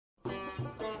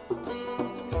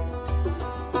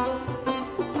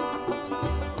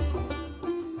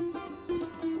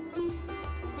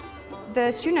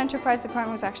The Student Enterprise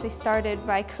department was actually started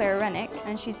by Claire Rennick,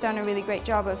 and she's done a really great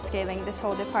job of scaling this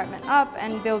whole department up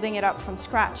and building it up from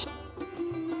scratch.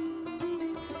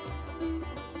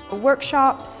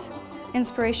 Workshops,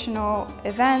 inspirational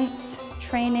events,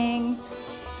 training,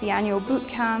 the annual boot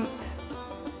camp,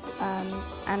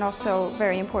 and also,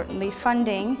 very importantly,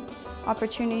 funding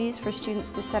opportunities for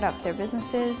students to set up their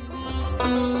businesses.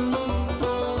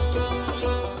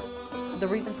 The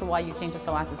reason for why you came to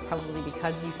SOAS is probably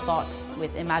because you thought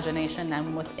with imagination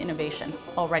and with innovation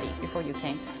already before you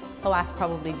came. SOAS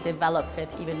probably developed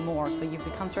it even more, so you've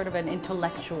become sort of an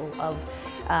intellectual of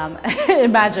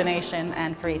imagination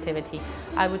and creativity.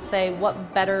 I would say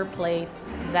what better place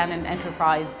than an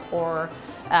enterprise or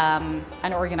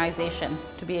an organization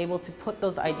to be able to put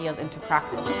those ideas into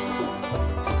practice.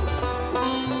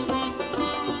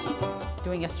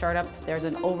 Doing a startup, there's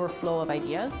an overflow of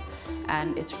ideas,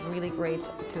 and it's really great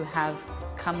to have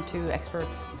come to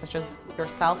experts such as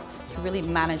yourself to really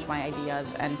manage my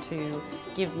ideas and to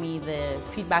give me the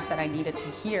feedback that I needed to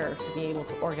hear to be able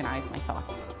to organize my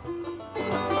thoughts.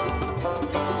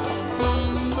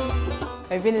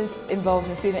 I've been involved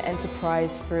in Student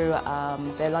Enterprise through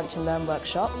their Lunch and Learn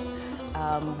workshops,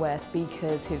 where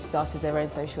speakers who've started their own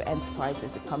social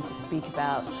enterprises have come to speak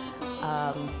about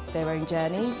their own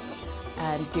journeys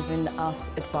and given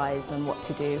us advice on what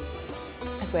to do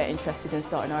if we're interested in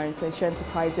starting our own social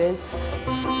enterprises.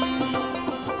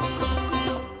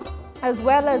 As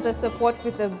well as the support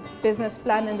with the business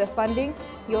plan and the funding,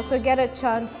 you also get a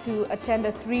chance to attend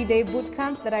a 3-day boot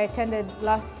camp that I attended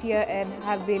last year and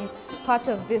have been part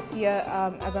of this year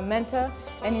as a mentor.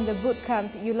 And in the boot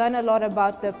camp, you learn a lot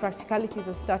about the practicalities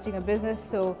of starting a business,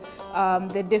 so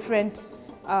the different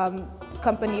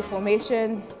company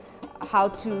formations, how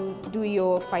to do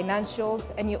your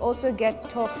financials, and you also get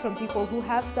talks from people who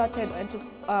have started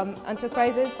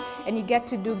enterprises, and you get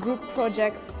to do group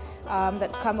projects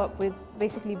that come up with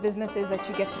basically businesses that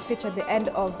you get to pitch at the end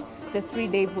of the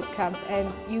 3-day boot camp, and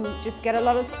you just get a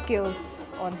lot of skills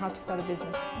on how to start a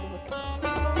business.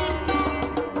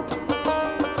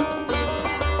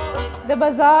 The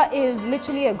Bazaar is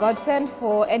literally a godsend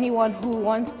for anyone who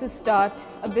wants to start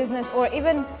a business or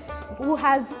even who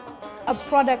has a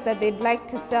product that they'd like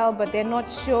to sell but they're not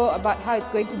sure about how it's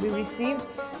going to be received.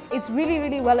 It's really,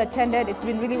 really well attended, it's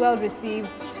been really well received.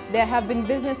 There have been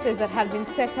businesses that have been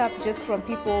set up just from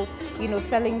people,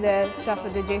 selling their stuff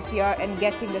at the JCR and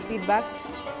getting the feedback.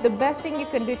 The best thing you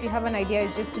can do if you have an idea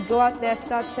is just to go out there,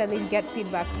 start selling, get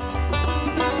feedback.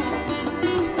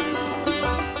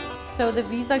 So the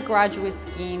Visa Graduate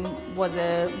Scheme was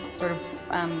a sort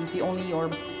of the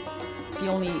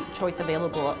only choice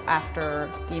available after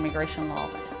the immigration law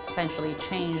essentially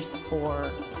changed for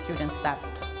students that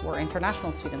were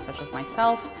international students such as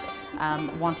myself,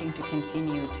 wanting to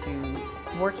continue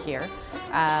to work here.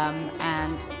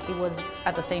 And it was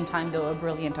at the same time though a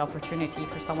brilliant opportunity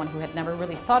for someone who had never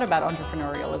really thought about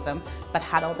entrepreneurialism but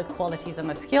had all the qualities and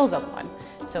the skills of one.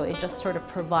 So it just sort of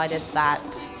provided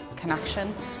that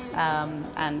connection,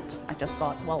 and I just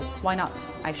thought, well, why not?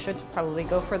 I should probably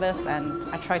go for this, and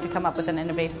I tried to come up with an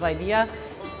innovative idea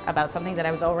about something that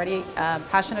I was already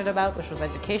passionate about, which was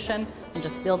education, and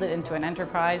just build it into an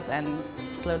enterprise, and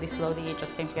slowly it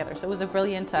just came together. So it was a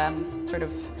brilliant sort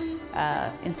of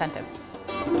incentive.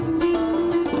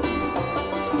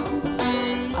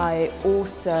 I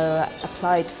also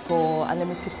applied for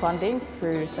unlimited funding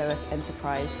through SOAS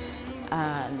Enterprise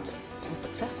and was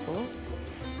successful.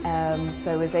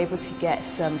 So I was able to get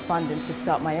some funding to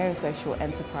start my own social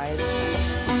enterprise.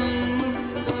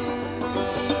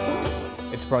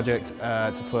 It's a project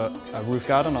to put a roof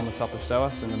garden on the top of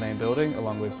SOAS in the main building,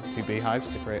 along with 2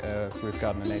 beehives to create a roof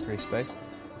garden and apiary space.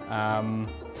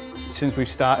 Since we've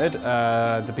started,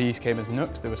 the bees came as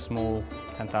nooks. They were small,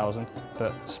 10,000,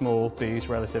 but small bees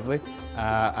relatively.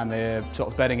 And they're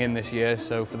sort of bedding in this year,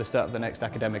 so for the start of the next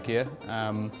academic year,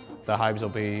 the hives will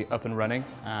be up and running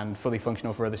and fully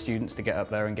functional for other students to get up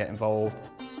there and get involved.